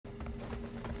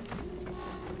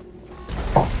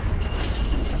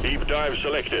dive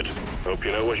selected. Hope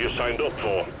you know what you signed up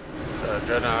for.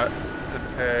 Donut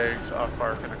and eggs, off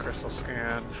mark and a crystal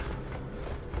scan.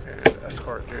 And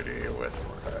escort duty with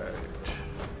right.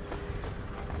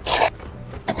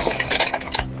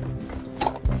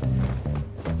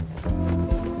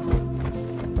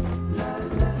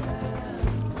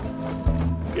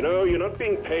 You know, you're not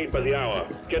being paid by the hour.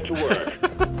 Get to work.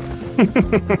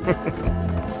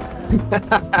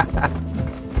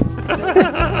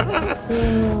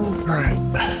 All right.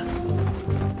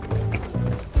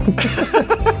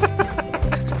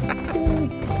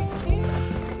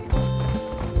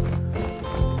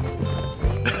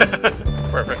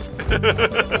 Perfect.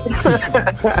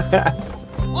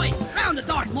 Oi, round the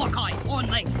dark Morkai, on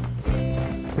link.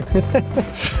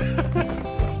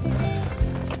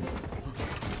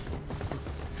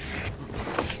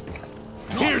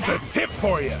 Here's a tip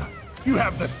for you. You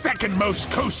have the second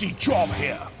most cosy job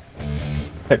here.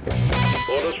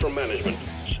 Orders from management.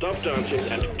 Stop dancing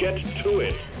and get to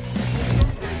it.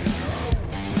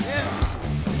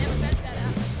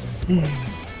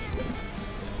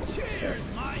 Cheers,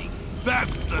 Mike.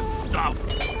 That's the stuff.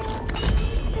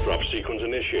 Drop sequence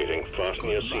initiating. Fasten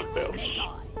your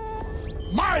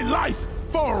seatbelts. My life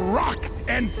for rock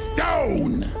and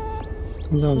stone.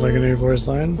 Sounds like a new voice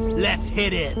line. Let's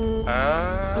hit it.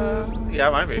 Yeah,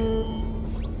 it might be.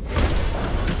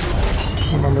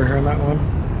 I remember hearing that one.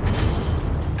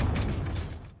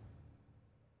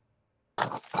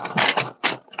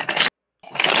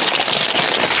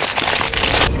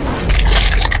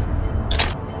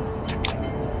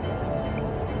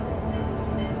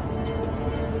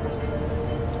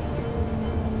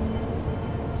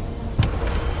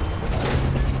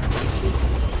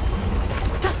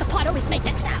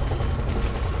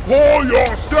 Pull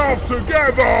yourself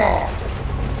together!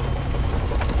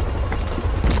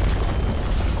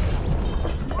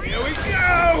 Here we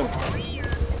go!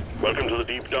 Welcome to the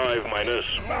deep dive, miners.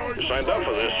 You signed up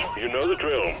for this. You know the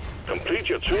drill. Complete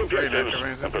your 2 objectives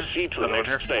and proceed to the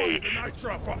next stage.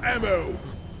 Nitro for ammo!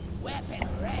 Weapon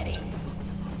ready.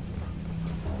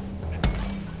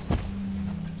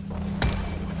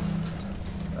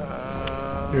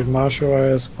 Dude,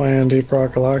 Mashua is playing Deep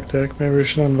Rock Galactic. Maybe we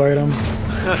should invite him.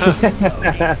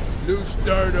 New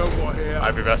start over here.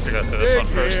 I'd be best to go through this one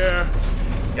first. Here.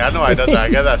 Yeah, I know I did that. I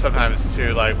get that sometimes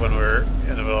too, like when we're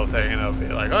in the middle of thing, you know, be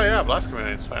like, oh yeah, Blast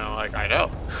Community's playing. I'm like, I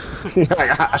know.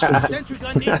 Sentry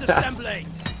gun needs assembling.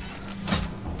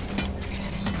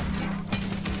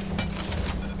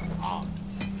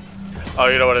 Oh,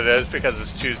 you know what it is? Because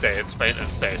it's Tuesday, it's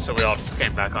maintenance day, so we all just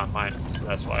came back online, so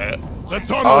that's why it...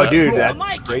 Oh, dude,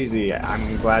 that's crazy.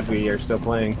 I'm glad we are still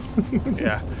playing.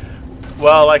 Yeah.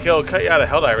 Well, like, it'll cut you out of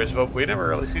Helldivers, but we never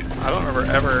really see... I don't remember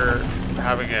ever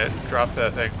having it drop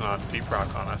the thing on Deep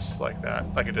Rock on us like that.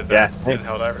 Like it did that in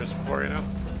Helldivers before, you know?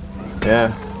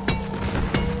 Yeah.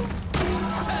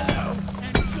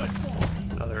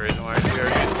 Another reason why CRU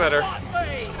is better.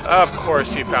 Of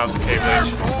course he found the cave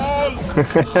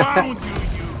Found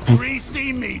you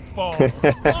greasy meatball.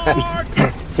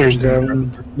 There's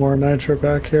more nitro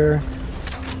back here.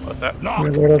 What's that?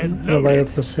 Light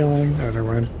up the ceiling. Oh, never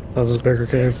mind. That was a bigger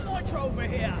cave.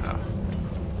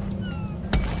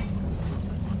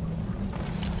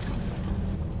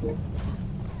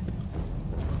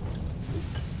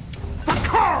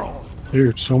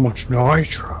 Dude, so much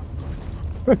nitro.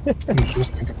 I'm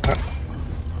just thinking that.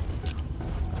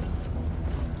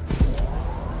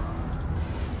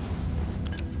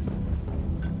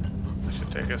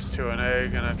 Take us to an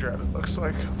egg and a dread, it looks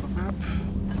like, on the map.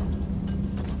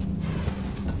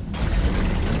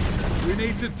 We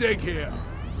need to dig here.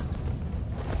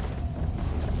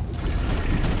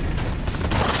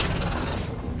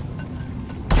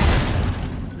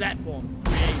 Platform.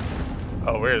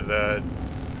 Oh, weird, the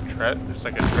dread? There's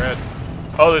like a dread.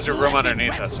 Oh, there's a room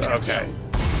underneath us, okay.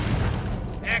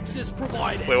 Access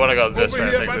provided. We want to go this way,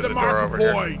 I think by there's the a door over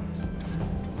here. point.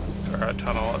 Or a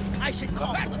tunnel. I should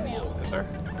call for the mill. Is there?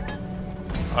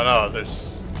 Oh no,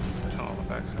 there's a tunnel on the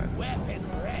backside. Weapon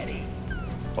ready.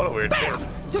 What a weird door.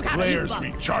 Took out Players a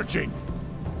new recharging.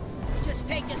 Just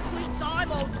take your sweet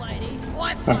time, old lady.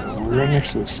 We're right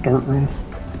next to the start room.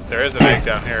 There is an egg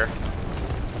down here.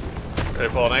 Ready to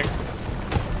pull an egg?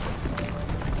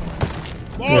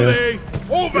 Molly,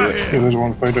 over Yeah, here. there's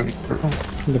one fight in the start room.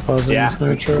 Deposit this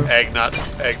nitro. Egg not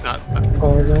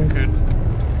Polygon. good.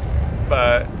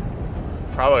 But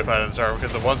probably fight in the start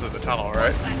because the one's in the tunnel,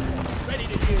 right?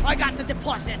 I got the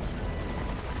deposit.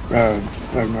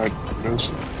 I'm not this.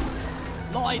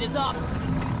 Line is up.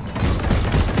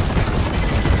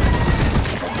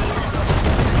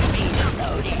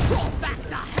 Back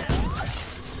the hell.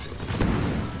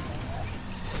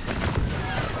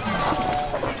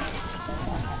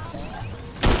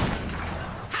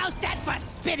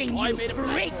 Seen you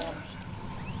freak!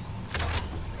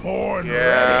 Born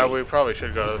Yeah, ready. we probably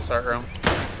should go to the start room.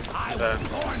 I Then was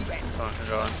born ready. someone can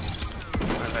go in.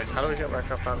 And then, how do we get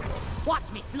back up out of this? Watch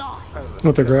me fly. Out of this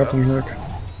With the window? grappling hook.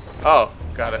 Oh,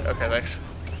 got it. Okay, thanks.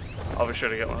 I'll be sure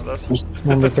to get one of those. It's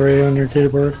number 3 on your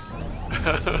keyboard.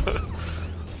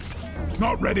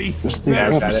 Not ready. Yeah,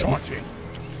 There's got the it. charging.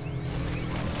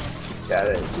 Got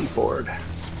it. C forward.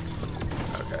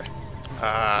 Okay.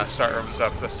 Start room is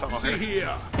up this tunnel See here.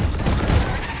 here.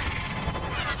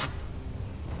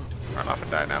 Run off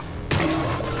and die now. There you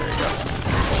go.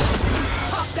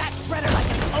 Pop that spreader like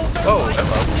an open Oh, wide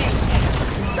hello.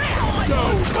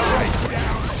 Go right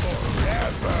down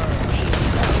forever.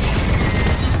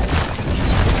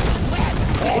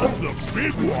 What's the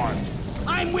big one?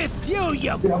 I'm with you,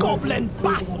 you goblin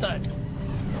bastard!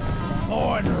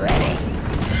 Born ready!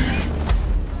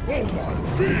 Oh my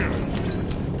beard.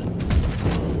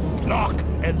 Lock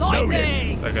and loaded.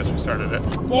 Lighting! So I guess we started it.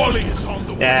 Molly is on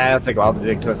the way. Yeah, it'll take a while to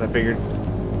dig to us, I figured.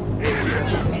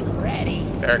 And ready!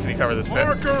 Eric, can you cover this pit?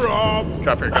 Marker up.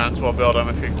 Drop your guns, we'll build them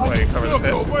if you while you cover the Look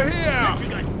pit. over here.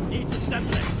 Gun needs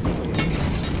assembling.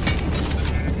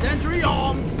 Sentry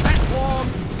armed, platform.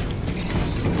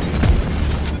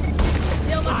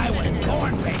 I was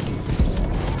born ready.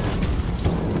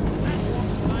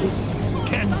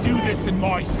 Can't do this in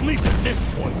my sleep at this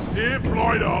point. Zip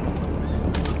right up.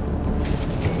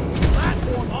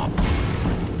 Platform up.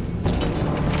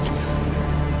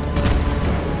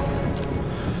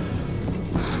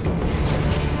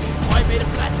 I made a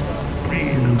platform.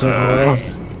 And,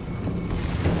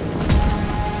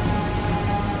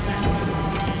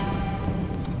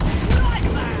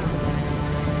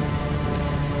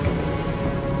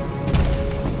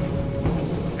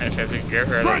 Any chance you can get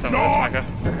rid of some of this, Dreadnought! Micah?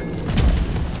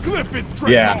 Clifford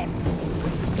Yeah.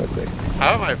 Dreadnought.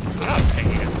 How am I not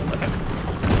taking it? What the heck?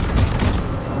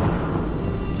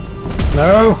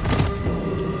 no!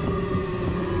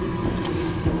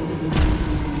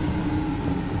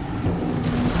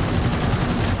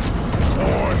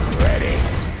 Born ready.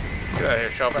 Get out of here,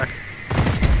 Shellback.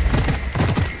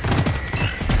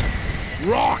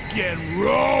 Rock and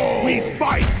roll. We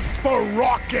fight for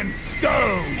rock and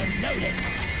stone. And notice.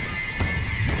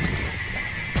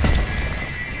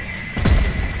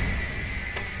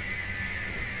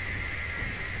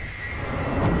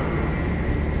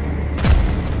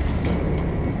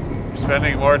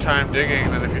 Spending more time digging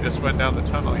than if you just went down the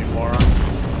tunnel, you moron.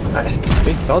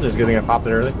 See, told you it's good thing I popped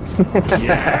it early.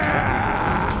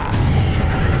 Yeah.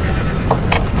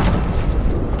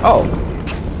 Oh,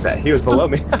 that he was below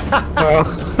me. Oh.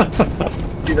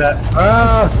 See that?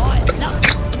 Boy, love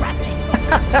is grappling.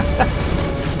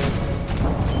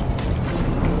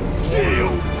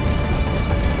 Shield.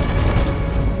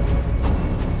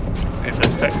 Ain't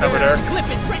this pit covered, Eric?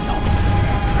 Clifford Dreadnought.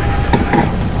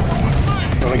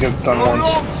 Only get So done once.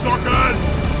 long, suckers.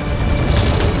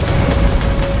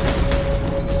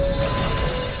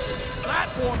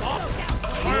 Platform up.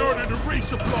 I ordered a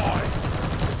resupply.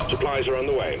 Supplies are on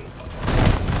the way.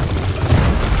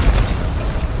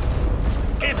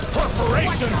 It's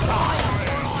perforation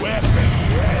time. Weapon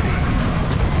ready.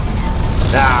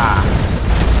 Nah.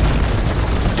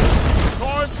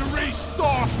 Time to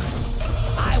restock.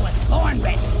 I was born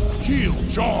ready. Shield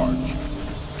charged.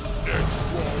 Next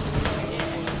one.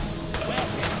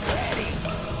 Weapon ready.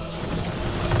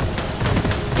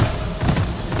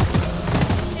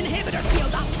 Inhibitor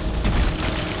field up.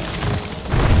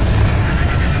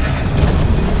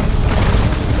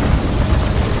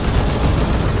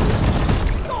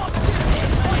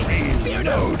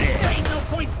 Reloaded. There ain't no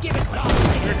points given, but I'll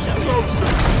take it. Explosive.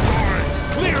 Fire.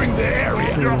 Clearing the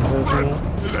area.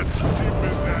 Let's dip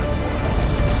in that.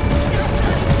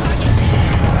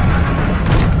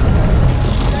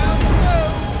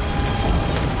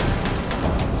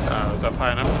 Was up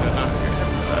high enough? Did not get hit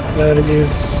with that. That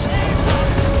is...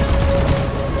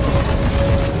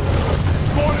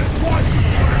 Got it right.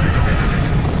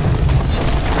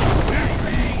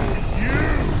 You.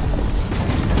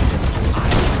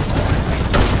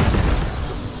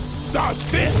 Dodge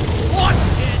this. Watch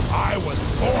it. I was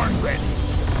born ready.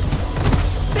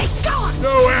 Be gone.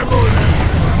 No ammo left.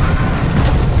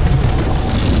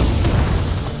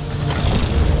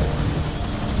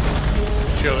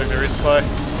 Shielding the resupply.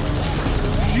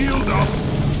 Shield up.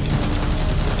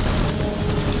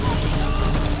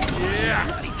 Yeah.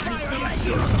 Gonna be so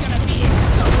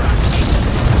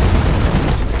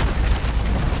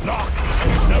Lock.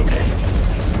 Loaded.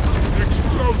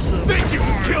 Explosive. Think you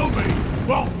can kill me?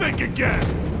 Well, think again.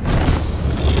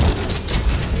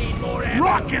 Need more ammo.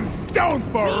 Rock and stone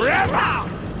forever.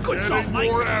 Good Getting job,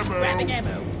 mate. more ammo. Grabbing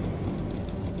ammo.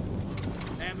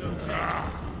 Ammo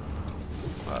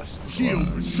Eliminated. Shield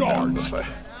charged.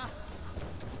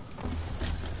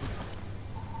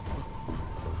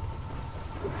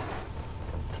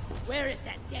 Where is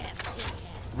that damn tin can?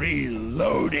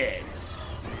 Reloaded.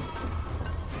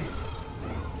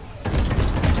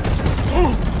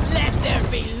 Let there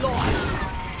be light.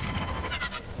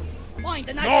 Find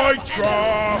the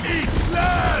Nitra! Eat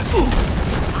lead!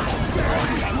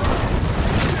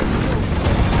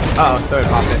 Oh, sorry,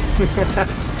 pop it.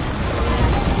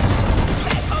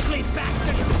 That ugly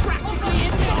bastard is practically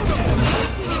invulnerable.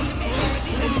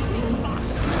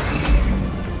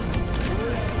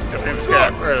 If we just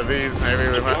get rid of these, maybe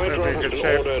we might be in good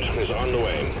shape. Order is on the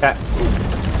way. Okay.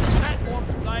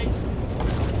 Platform's placed.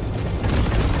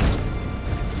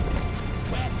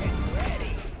 Weapon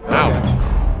ready. Ow.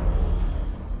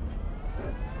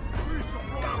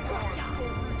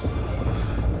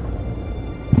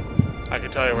 I can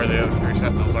tell you where the other 3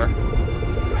 sentinels are.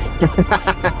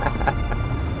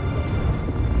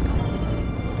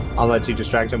 I'll let you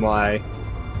distract him while I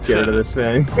get rid of this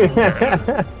thing.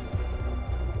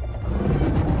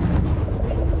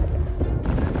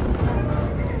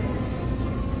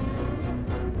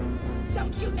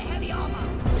 Don't shoot the heavy armor.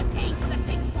 Just aim for the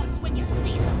big spots when you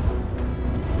see them.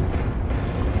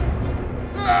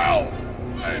 Help!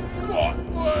 They've got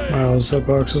me! Wow, those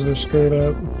hitboxes are screwed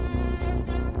up.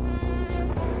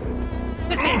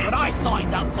 This ain't what I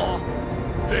signed up for.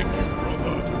 Thank you,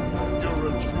 brother. You're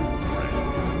a true friend.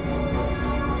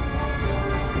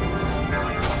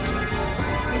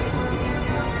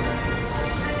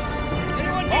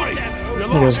 Anyone needs them?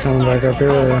 You guys coming back up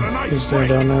here, or you staying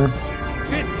down there?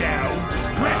 Sit down,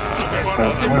 rest a bit,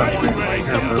 and maybe play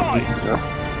some dice.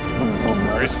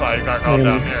 Respawn, you got called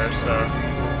down here, so.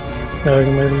 Yeah, I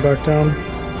can lead him back down.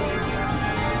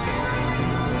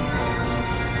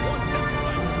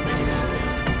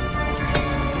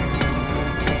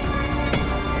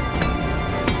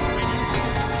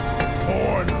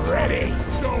 Born ready.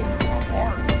 Stone your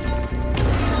heart.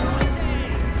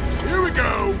 Here we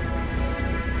go.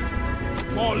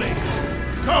 Molly,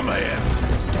 come here.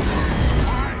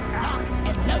 Lock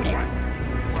and load it.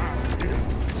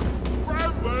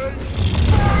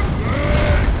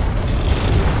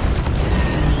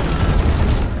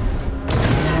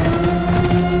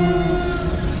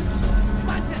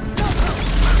 Bunch of stuff.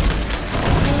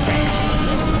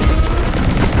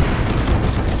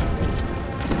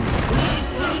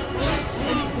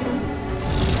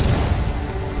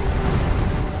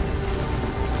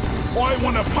 I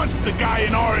want to punch the guy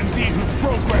in R&D who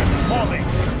programmed Molly.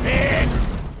 It's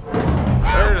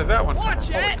Where did that one come Watch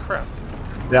from? Holy it! crap.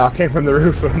 They all came from the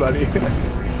roof, buddy.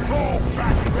 go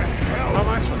back to hell. How am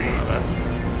I supposed to do that?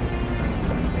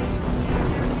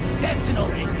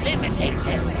 Sentinel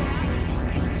eliminated.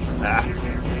 Ah.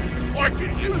 I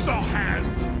could use a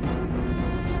hand.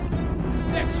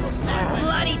 Thanks for serving.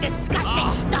 Bloody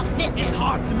disgusting stuff this is.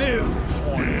 Hard to move.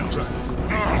 Damn.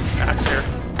 Axe here.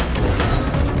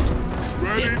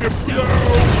 Ready This to is so blow.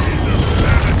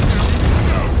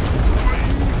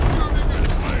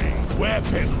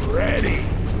 Weapon ready.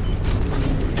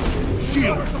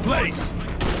 Shields placed.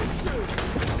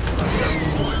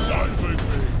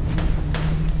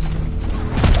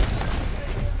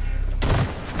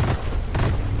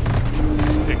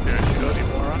 Take their agility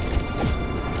moron.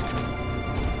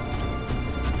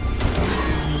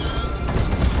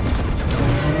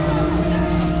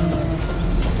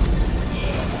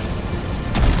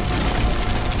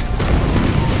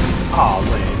 Oh,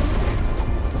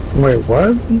 man. Wait,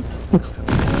 what?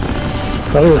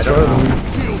 That was frozen.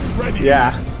 Shields ready.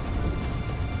 Yeah.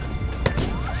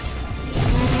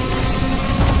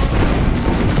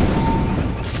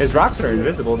 His rocks are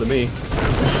invisible to me.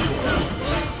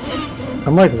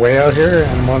 I'm like way out here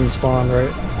and one spawned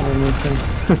right underneath him.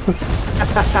 I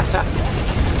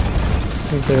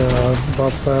think they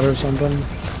buffed that or something.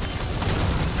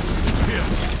 Here,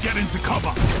 get into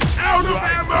cover. Out of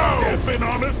ammo! Stepping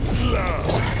on a slug.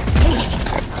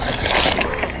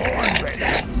 Horn ready.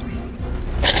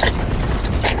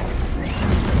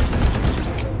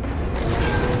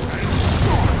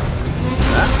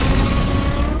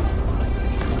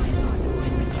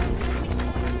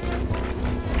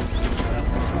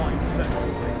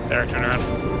 There, turn around.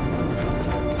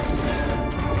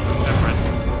 Never mind.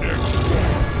 Here.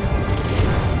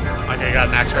 Okay, got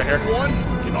an axe right here. One,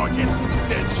 can I get some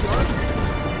attention?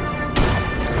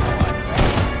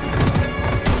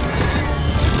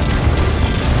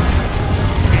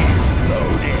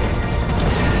 Reloaded.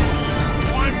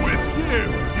 I'm with you.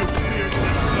 You clear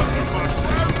nothing but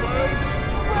servers.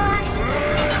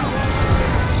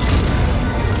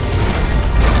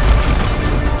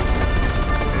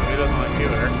 Need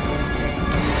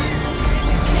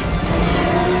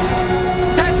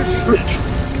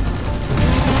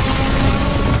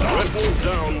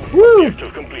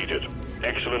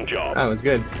That was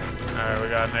good. Alright, we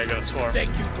got a negative swarm.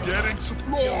 Thank you. Getting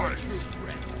supplied.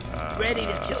 Ready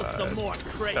to kill some more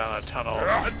crates. Down a tunnel.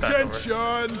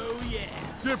 Attention! Oh yeah.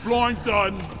 Zipline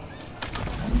done.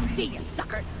 See you,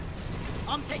 suckers.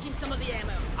 I'm taking some of the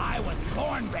ammo. I was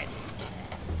born ready.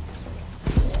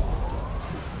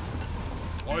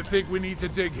 I think we need to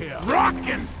dig here. Rock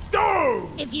and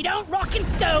stone! If you don't rock and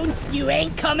stone, you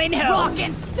ain't coming home. Rock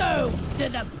and stone to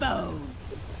the bone.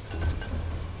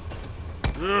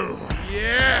 Ugh,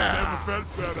 Yeah. never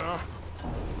felt better.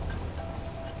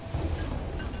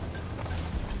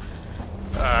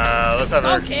 Let's have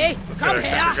Okay, let's come get our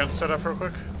here. sentry gun set up real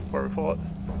quick before we pull it.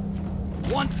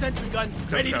 One sentry gun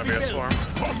ready There's to gonna be be a filled. swarm.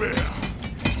 Come here.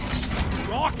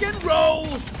 Rock and roll.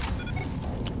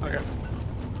 Okay,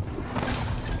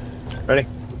 Ready?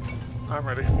 I'm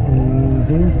ready.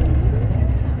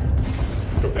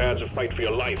 Prepare to fight for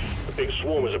your life. A big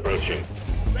swarm is approaching.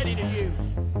 Ready to use.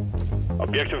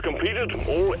 Objective completed.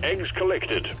 All eggs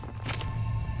collected.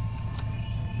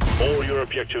 All your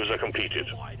objectives are completed.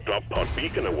 Drop pod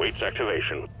beacon awaits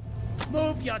activation.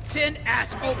 Move your tin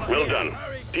ass over Well here. done.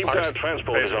 Deep dive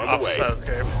transport is Basically on the way. opposite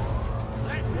game.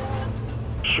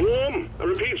 Swarm! I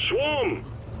repeat, swarm!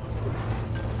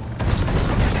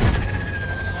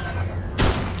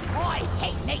 I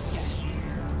hate nature.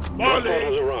 Drop pod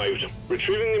has arrived.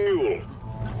 Retrieving the mule.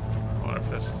 I wonder if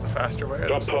this is the faster way or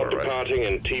Drop the slower pod way. departing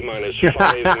in T-minus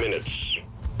 5 minutes.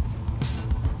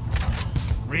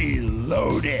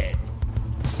 Reloaded.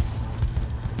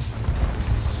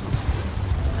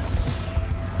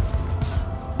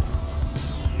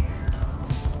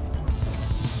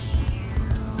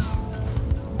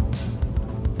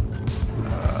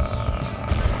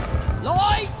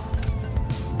 Light!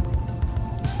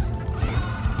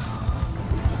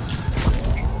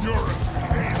 You're a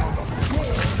stain on the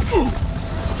floor.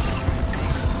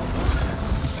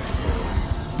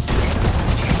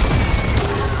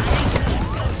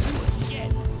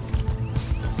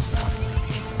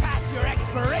 It's past your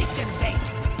expiration date.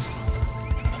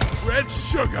 Red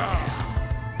sugar.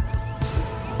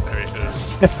 Maybe you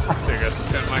should just take a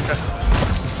skin, Micah.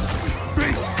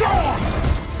 Be gone!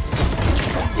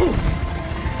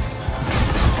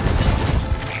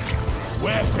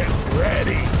 Weapon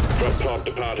ready. Drop pod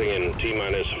departing in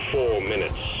T-minus 4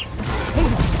 minutes.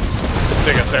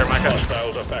 Take us there, Micah.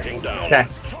 Hostiles are backing down. Okay.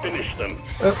 Finish them.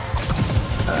 Let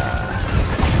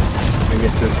me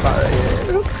get to the spot right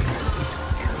here. Oop.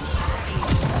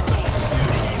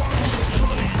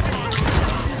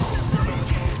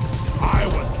 I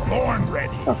was born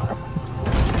ready.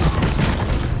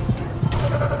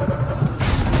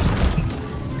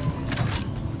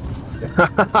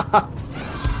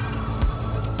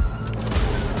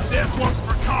 This one's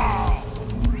for Carl.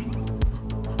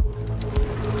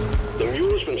 The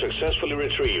mule's been successfully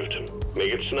retrieved.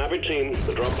 Make it snappy, team.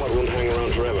 The drop pod won't hang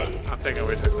around forever. I'm thinking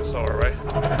we took the slower way.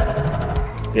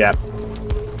 Yep.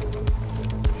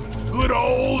 Good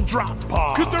old drop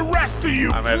pod. Could the rest of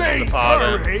you I'm in the please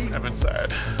pod hurry? and I'm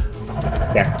inside.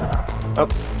 Yeah. Oh,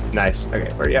 nice.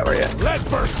 Okay, where you at? Where you at? Lead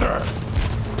burster.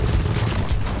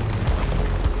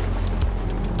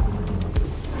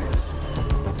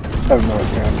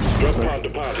 Drop pod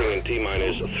departing in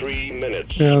T-minus 3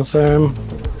 minutes. Yeah, same.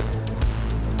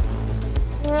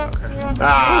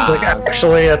 Ah! Like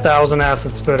actually 1,000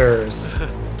 acid spitters.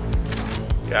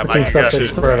 Yeah, Freaking Micah got septic you.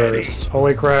 spreaders.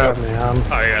 Holy crap, man.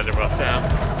 Oh, you guys are both down.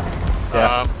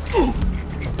 Yeah.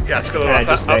 Yeah, let's go to the Yeah, left.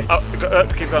 just stay.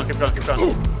 Keep going, keep going, keep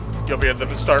going. You'll be in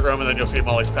the start room and then you'll see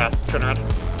Molly's path. Turn around.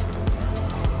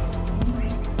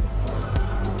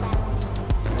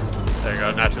 There you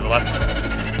go, now to the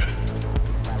left.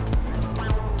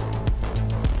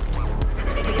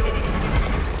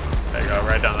 There you go,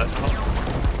 right down that tunnel.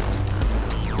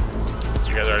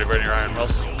 You guys already burning your iron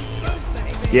wells?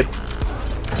 Yep.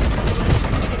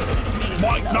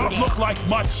 Might not look like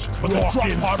much, but the drop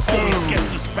pod always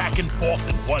gets us back and forth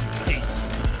in one piece.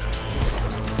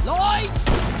 Light!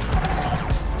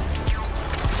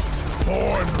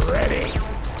 Born ready.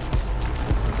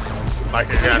 Mike,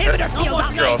 you're gonna have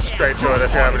to drill straight to it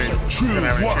if you have any,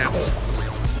 gonna have any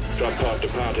chance. Drop pod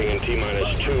departing in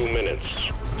T-minus 2 minutes.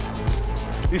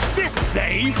 Is this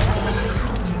safe?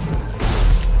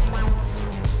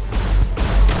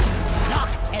 Lock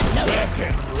and load.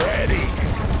 Weapon ready.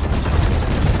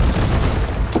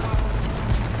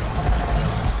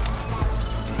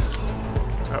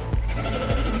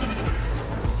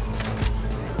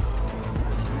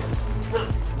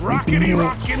 Rockety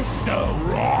rockin' stone.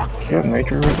 Rock. Yeah,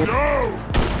 nature with it. Go.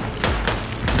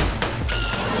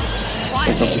 I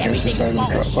Pick up hate the everything side and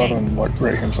drop bullshit. out on like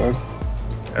right hand side.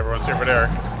 Everyone's here for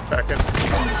Derek. Back in.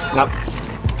 Nope.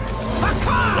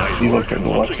 Nice work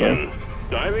once again.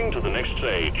 Diving to the next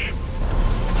stage.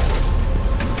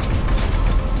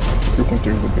 I think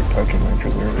there's a big touching range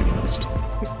there to be honest.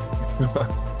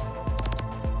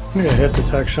 I think a hit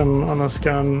detection on this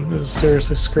gun is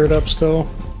seriously screwed up still.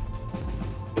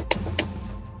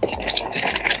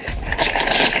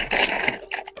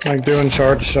 Like doing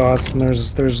charge shots, and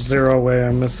there's zero way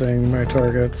I'm missing my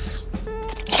targets,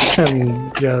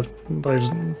 and yeah,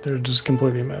 they're just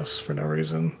completely missed for no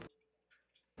reason.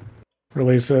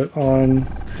 Release it on.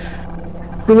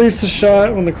 Release the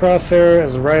shot when the crosshair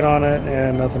is right on it,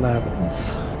 and nothing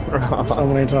happens. So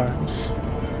many times.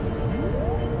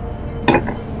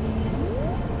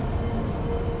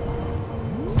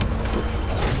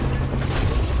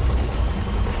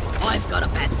 I've got a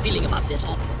bad feeling about this.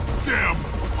 Damn!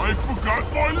 I forgot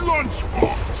my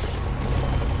lunchbox!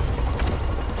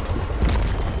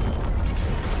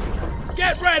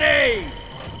 Get ready!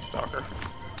 Stalker.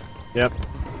 Yep.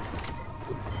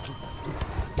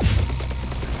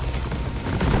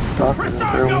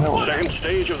 Second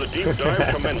stage of the deep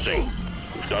dive commencing.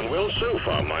 You've done well so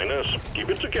far, miners. Keep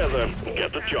it together and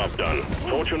get the job done.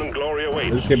 Fortune and glory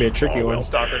awaits. This is gonna be a tricky one. Well,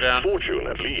 Stalker down. Fortune,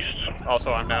 at least.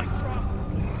 Also, I'm down.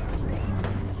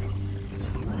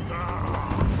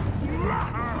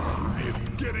 It's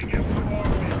getting into all the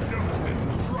nooks and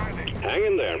crannies. Hang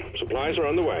in there. Supplies are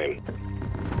on the way.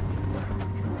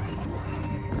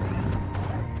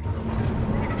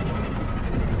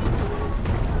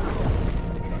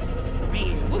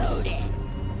 Reloading.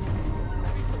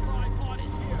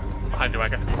 Behind you,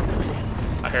 Micah.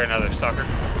 I hear another stalker.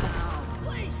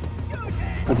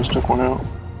 I just took one out.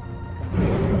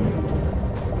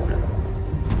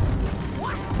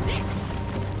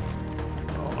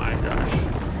 Oh my gosh.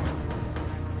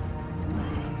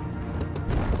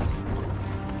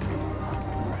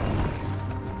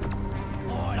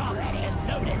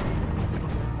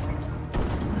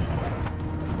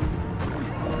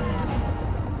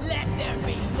 Let there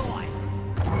be light.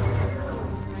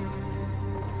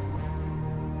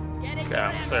 Yeah,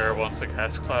 I'm there once the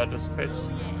gas cloud dissipates.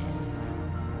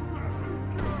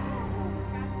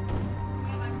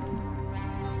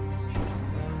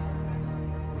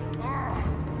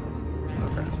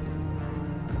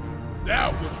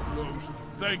 That was close.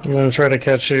 Thank I'm you. gonna try to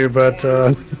catch you, but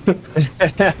ran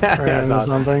into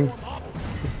something.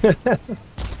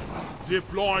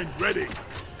 Zip line ready.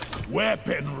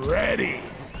 Weapon ready.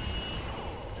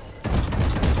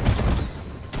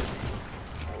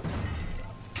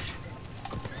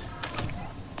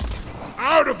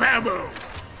 Out of ammo.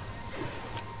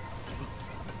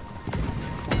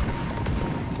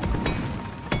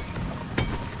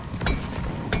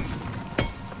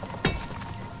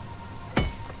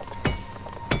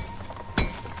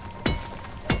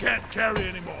 Can't carry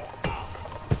anymore.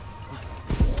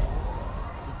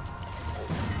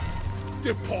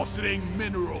 Depositing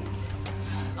minerals.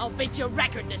 I'll beat your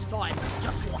record this time.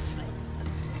 Just watch me.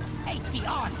 HP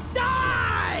on.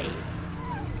 Die!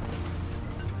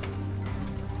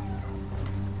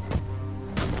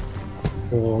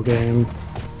 Whole game.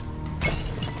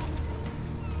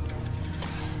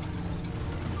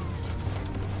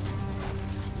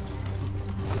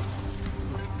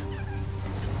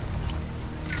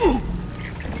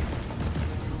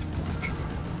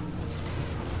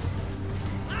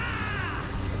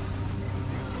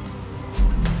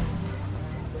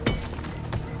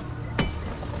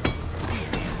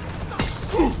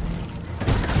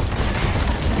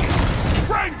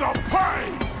 Bring the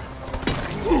pain!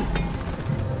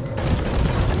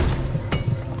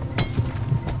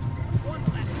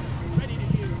 Ready to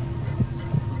use.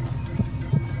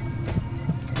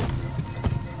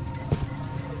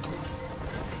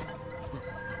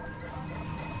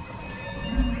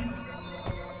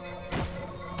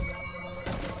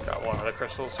 Got one of the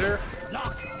crystals here.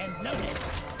 Lock and loaded.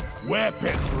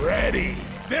 Weapon ready.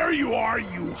 There you are,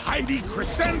 you Heidi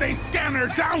Crescende scanner,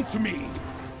 down to me.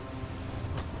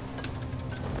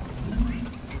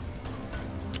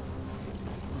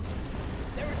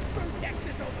 There are screw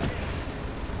nexus over there.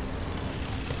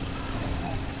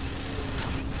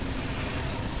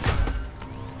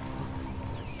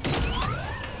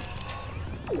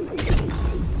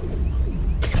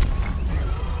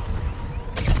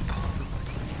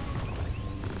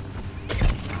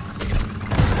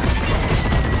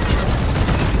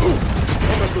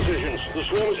 Combat positions. The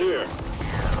swarm is here.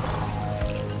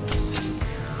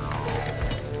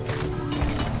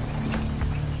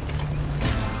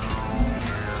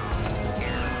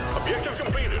 Objective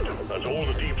completed. That's all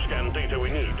the deep scan data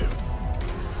we need.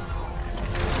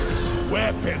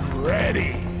 Weapon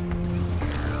ready.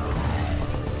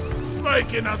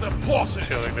 Make another posse.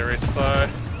 Shielding the resupply.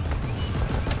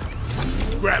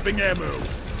 Grabbing ammo.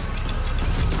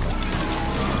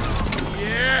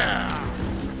 Yeah.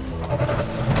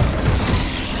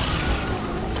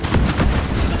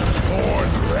 Born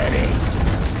ready.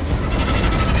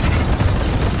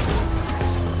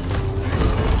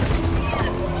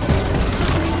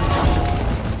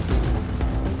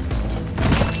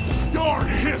 Your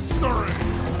history.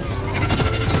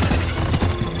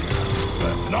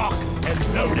 Lock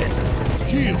and loaded.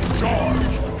 Shield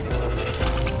charged.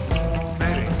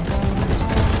 Maybe.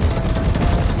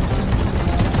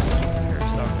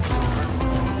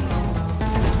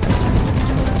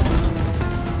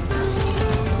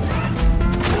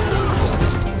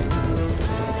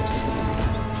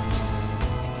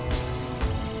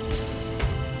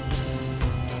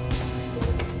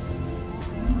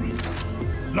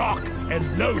 Lock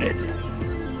and loaded.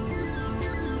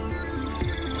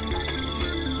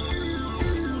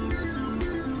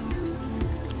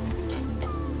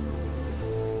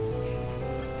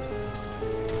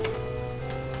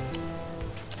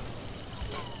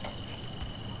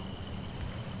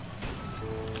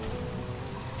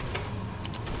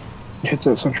 Hit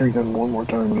that sentry gun one more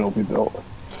time and it'll be built.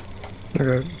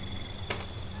 Okay.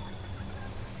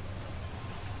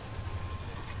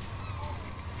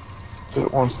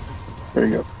 It wants. There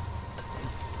you go.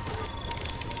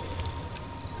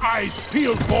 Eyes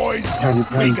peeled, boys.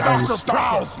 We got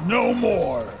pals no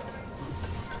more.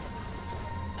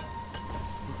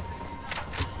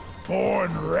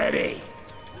 Born ready.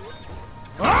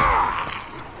 Ah!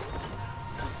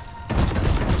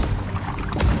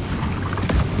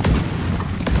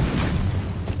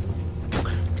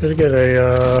 Could get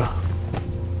a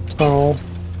tunnel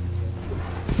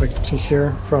like to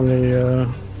here from the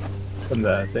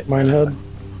mine head.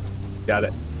 Got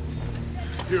it.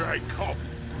 Here I come.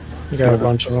 You got a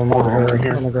bunch of them over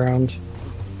here on the ground.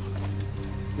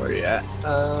 Where are you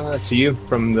at? To you,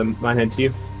 from the mine head to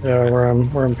you. Yeah, where I'm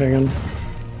pinging.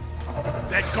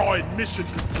 That guy in mission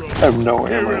control. I have no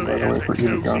He ammo, really by the has way, a for either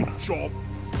cozy gun. job.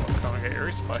 Come and get your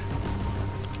resupply.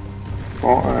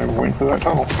 Well, I'm waiting for that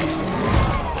tunnel.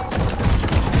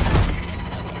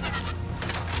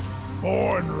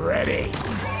 Born ready.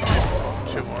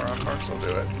 2 more on parks will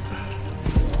do it.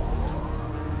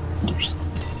 There's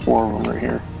 4 of them right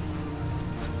here.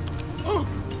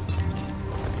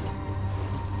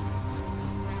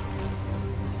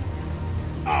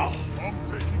 Oh, I'm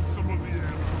taking some of the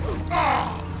ammo.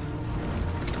 Ah!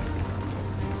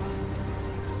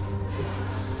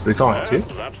 We call it 2?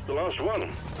 That's the last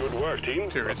one. Good work,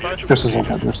 team. 2 resupply. This isn't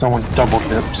good. There's someone double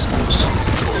dips.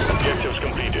 Objectives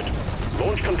completed.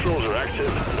 Launch controls are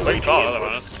active. Wait, call other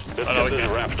ones. This Oh, no, we is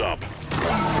can't. wrapped up.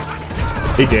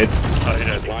 He did. Oh, he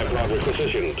did. Supply pod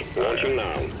requisitioned. Launching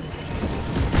now.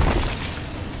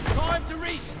 Time to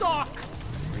restock.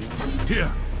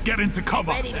 Here, get into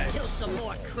cover. Ready to kill some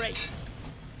more crates.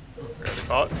 Ready,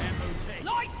 call it.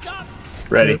 Lights up.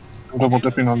 Ready. I'm double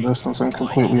dipping on this since I'm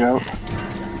completely out.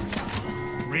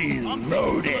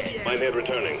 Reloaded. Minehead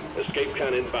returning. Escape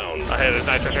can inbound. I hit his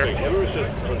nitro Take here. heavy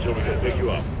assist until we can pick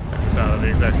you up. Sound at the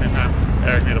exact same time.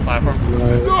 Eric, need a platform.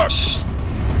 Right.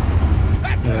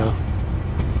 Yeah.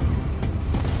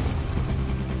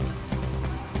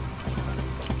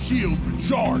 Shield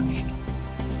recharged.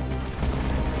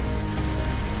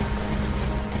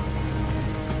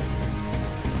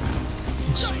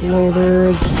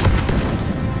 Exploders.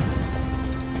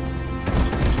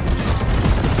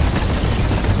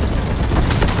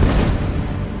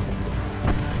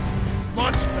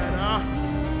 Much better.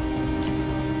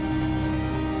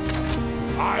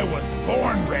 I was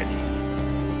born ready.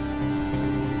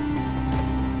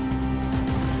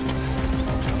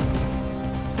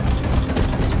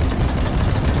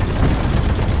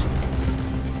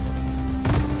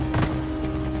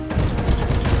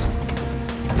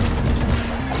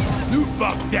 Loot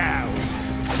bug down.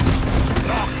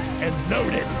 Lock and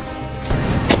loaded.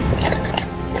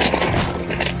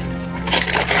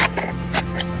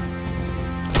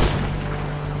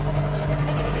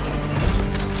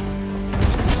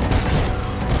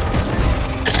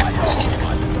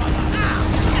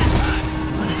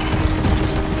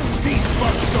 These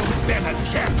bugs don't stand a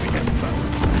chance against us.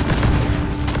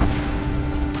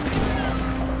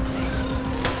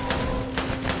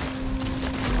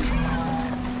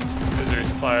 Is your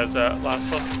resupply is that last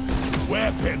one?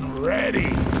 Weapon ready.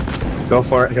 Go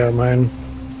for I it. got mine.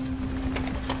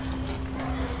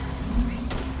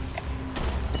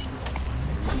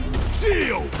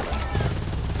 Shield.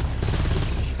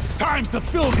 Time to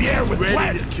fill the air with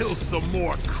lead. To kill some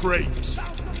more crates.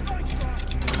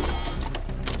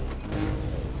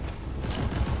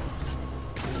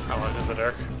 it,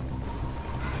 Eric?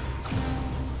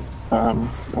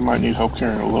 I might need help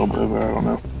carrying a little bit of it, I don't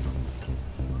know.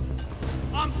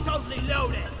 I'm totally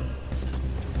loaded.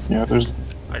 Yeah, there's...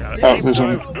 I got it. Oh, there's,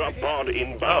 Drop pod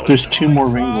inbound. there's 2 more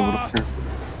rings of it up here.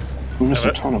 We missed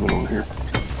a ton of it over here.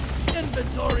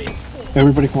 Inventory is full.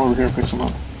 Everybody come over here and pick some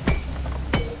up.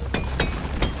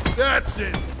 That's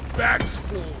it. Back's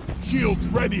full. Shields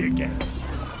ready again.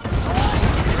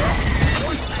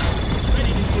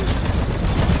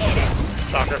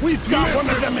 Stalker. We've got one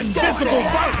of them invisible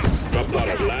boats. Drop pod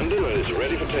has landed and is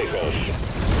ready for takeoff.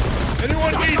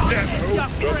 Anyone needs it?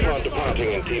 Drop pod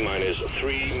departing in T-minus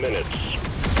 3 minutes.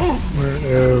 Where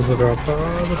is the drop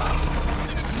pod?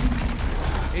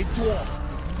 A dwarf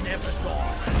never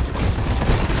dies.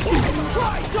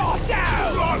 Try dog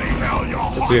down! Bloody hell,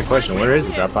 y'all. That's a good question. Where is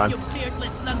the drop pod? You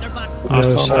beardless blunderbuss. The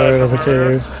other side of the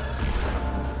cave.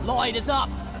 Light is up.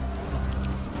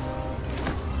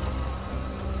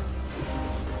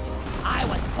 I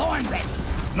was born ready.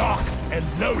 Lock and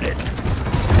loaded.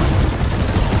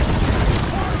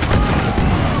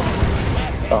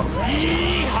 Oh,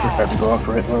 we had to go off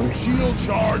right load. Shield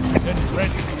charged and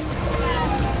ready.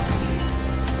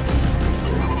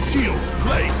 Shield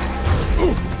placed.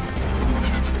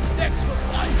 Thanks for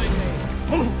saving me.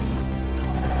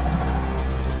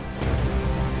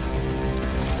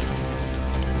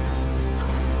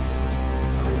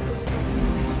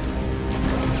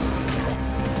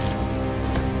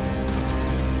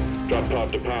 Drop pod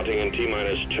departing in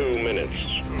T-minus 2 minutes.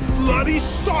 Bloody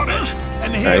Sonic!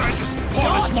 And here Nice. I just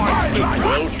polish my flute.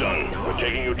 Well done. We're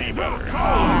taking you deeper.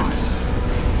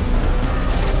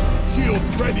 Shield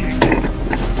ready.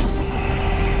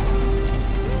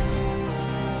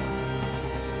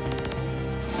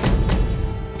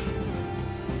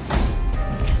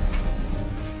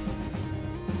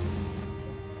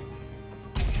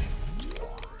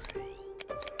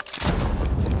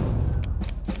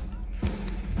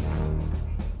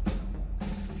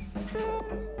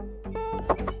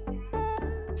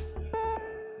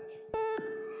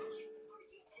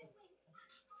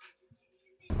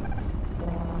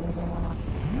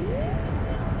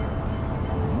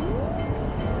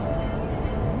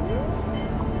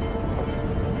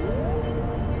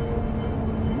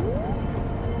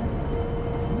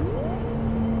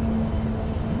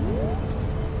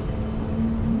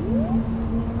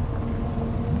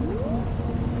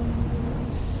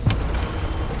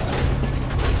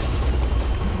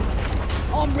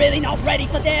 I'm really not ready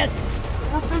for this.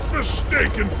 A bit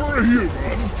mistaken for a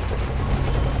human.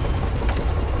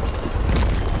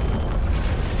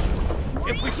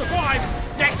 If we survive,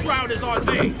 next round is on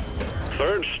me.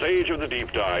 Third stage of the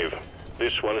deep dive.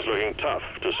 This one is looking tough,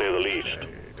 to say the least.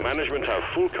 Management have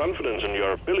full confidence in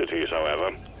your abilities,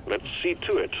 however. Let's see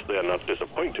to it they are not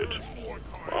disappointed.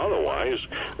 Otherwise,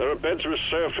 there are beds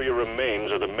reserved for your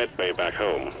remains at the medbay back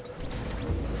home.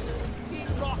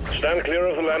 Stand clear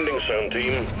of the landing zone,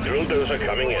 team. Drill dozer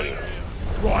coming in.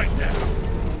 Right now.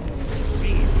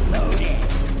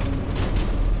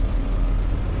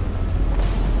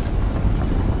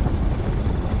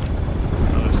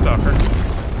 Another stalker.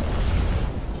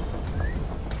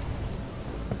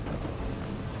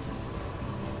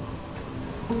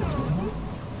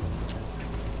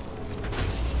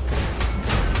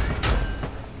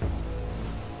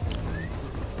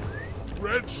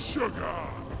 Red sugar.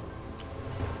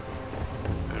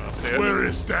 Anyone see it? Where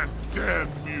is that damn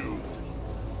mule?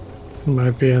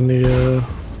 Might be in the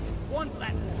One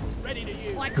platform, ready to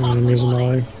use. I can't enemies lie.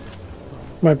 mine.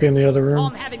 Might be in the other room.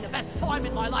 I'm having the best time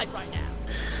in my life right now.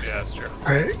 Yeah, that's true.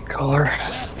 Alright, caller.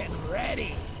 Weapon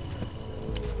ready.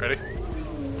 Ready?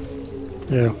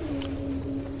 Yeah.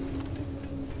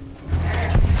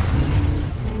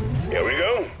 Here we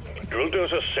go. Drill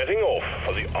dozer setting off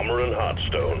for the Omeran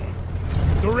Heartstone.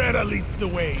 Doretta leads the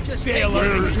way. Just Sailor,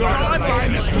 take this you're the time.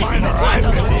 finest This miner is I've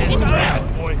a been in. battle.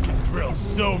 That boy can drill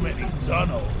so many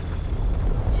tunnels.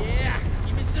 Yeah,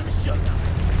 give me some sugar.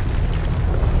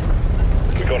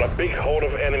 We got a big horde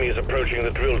of enemies approaching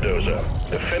the drill dozer.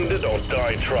 Defend it or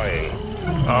die trying.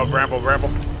 Oh, Bramble,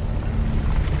 Bramble.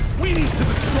 We need to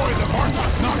destroy the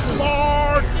Bartok Knock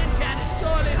Lord! Tin Can is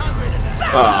surely hungry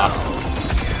tonight.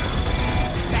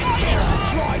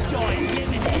 Try join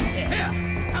eliminate him. Here,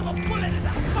 have a bullet in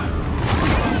that phone.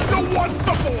 The one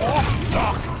the ball!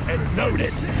 Knock and load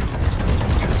it!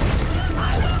 I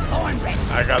was born ready.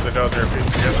 I got the dozer if you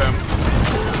can get them.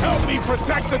 Help me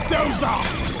protect the dozer!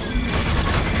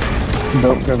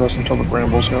 Don't give us until the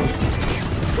brambles go.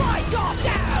 Try dog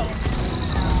down.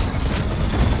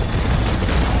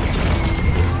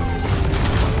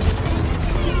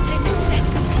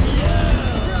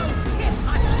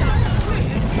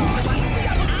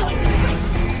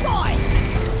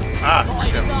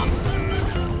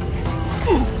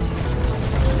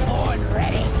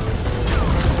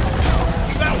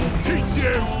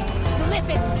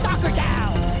 it! Stalker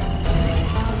down!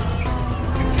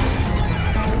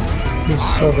 There's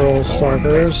several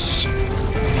stalkers.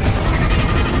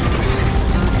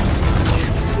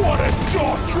 What a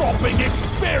jaw-dropping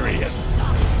experience!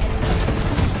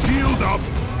 Shield up!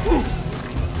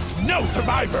 No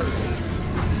survivors!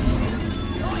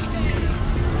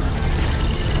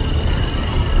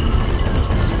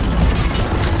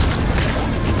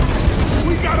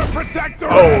 We gotta protect the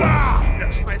arena!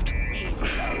 Got sniped.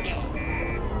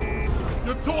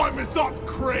 Your time is up,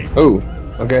 Crate! Oh,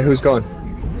 okay, who's going?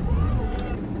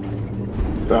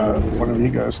 One of you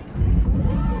guys.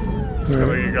 Let's go,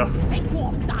 there you go. Big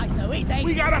dwarfs die so easy!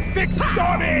 We gotta fix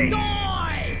Donnie! Die!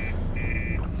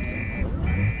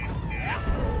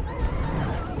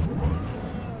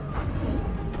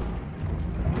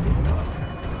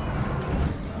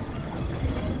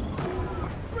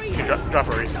 You drop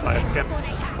a resupply again.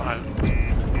 Behind.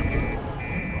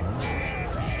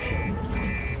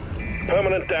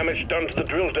 Permanent damage done to the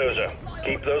drill dozer.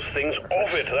 Keep those things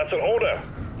off it. That's an order.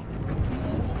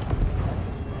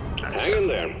 Hang in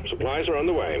there. Supplies are on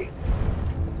the way.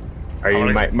 Are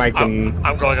you Mike and...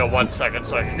 I'm going on 1 second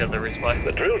so I can get the resupply.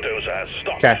 The drill dozer has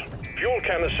stopped. Okay. Fuel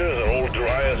canisters are all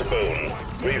dry as a bone.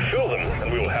 Refill them,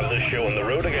 and we will have this show on the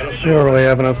road again We soon. don't really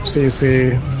have enough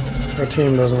CC. Our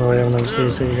team doesn't really have enough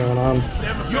CC going on.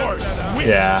 Yours!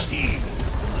 Yeah.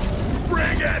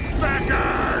 Bring it,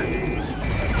 Beckers!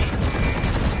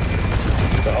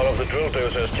 The hull of the drill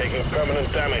dozer is taking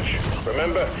permanent damage.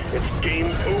 Remember, it's game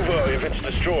over if it's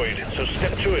destroyed, so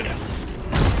step to it.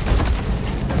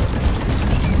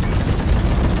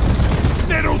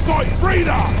 Needle sight breather!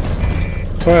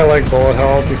 That's why I like bullet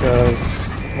hell,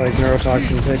 because like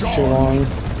neurotoxin takes too long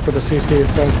for the CC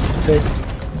effect to take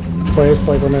place,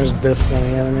 like when there's this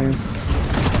many enemies.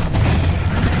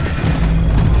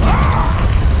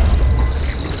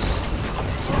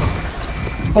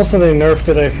 Also, they nerfed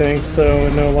it, I think, so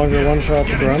it no longer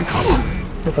one-shots grunts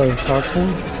with a toxin.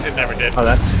 It never did. Oh,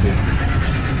 that's good.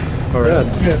 Yeah,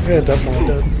 it definitely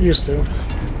did. Used to.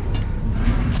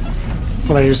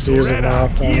 When I used to use it more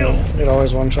often, it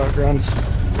always one-shot grunts. How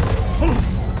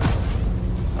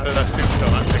did that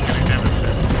still not take any damage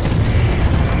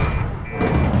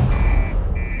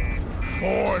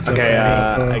there? Okay,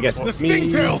 I guess The it's me.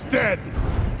 Stingtail's dead!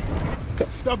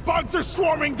 The bugs are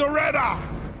swarming the Redder!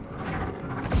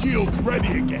 Shield's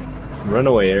ready again. Run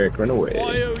away, Eric, run away.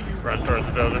 Run towards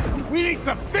the building. We need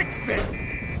to fix it!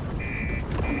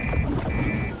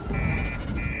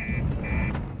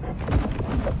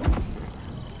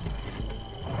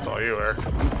 It's all you, Eric.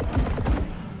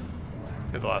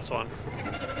 You're the last one.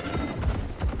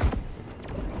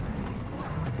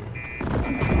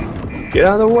 Get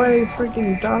out of the way,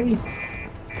 freaking doggy.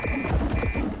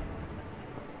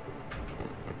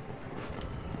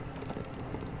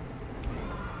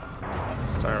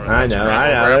 I know.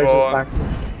 There's just back.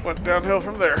 Went downhill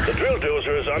from there. The drill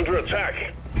dozer is under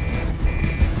attack.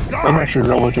 I'm actually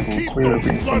relatively clear of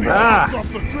being from that. Off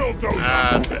the drill dozer.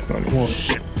 That's it.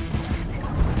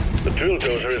 The drill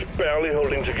dozer is barely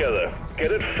holding together.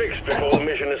 Get it fixed before the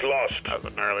mission is lost. That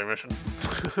was an early mission.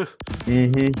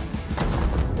 Mm-hmm.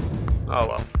 Oh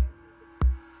well.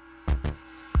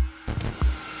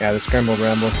 Yeah, the scrambled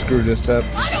ramble screwed us up.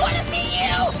 I don't want to see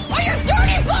you or your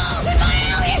dirty balls in my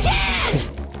alley again!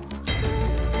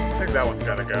 I think that one's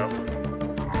gotta go.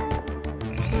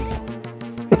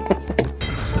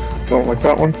 Don't like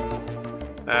that one?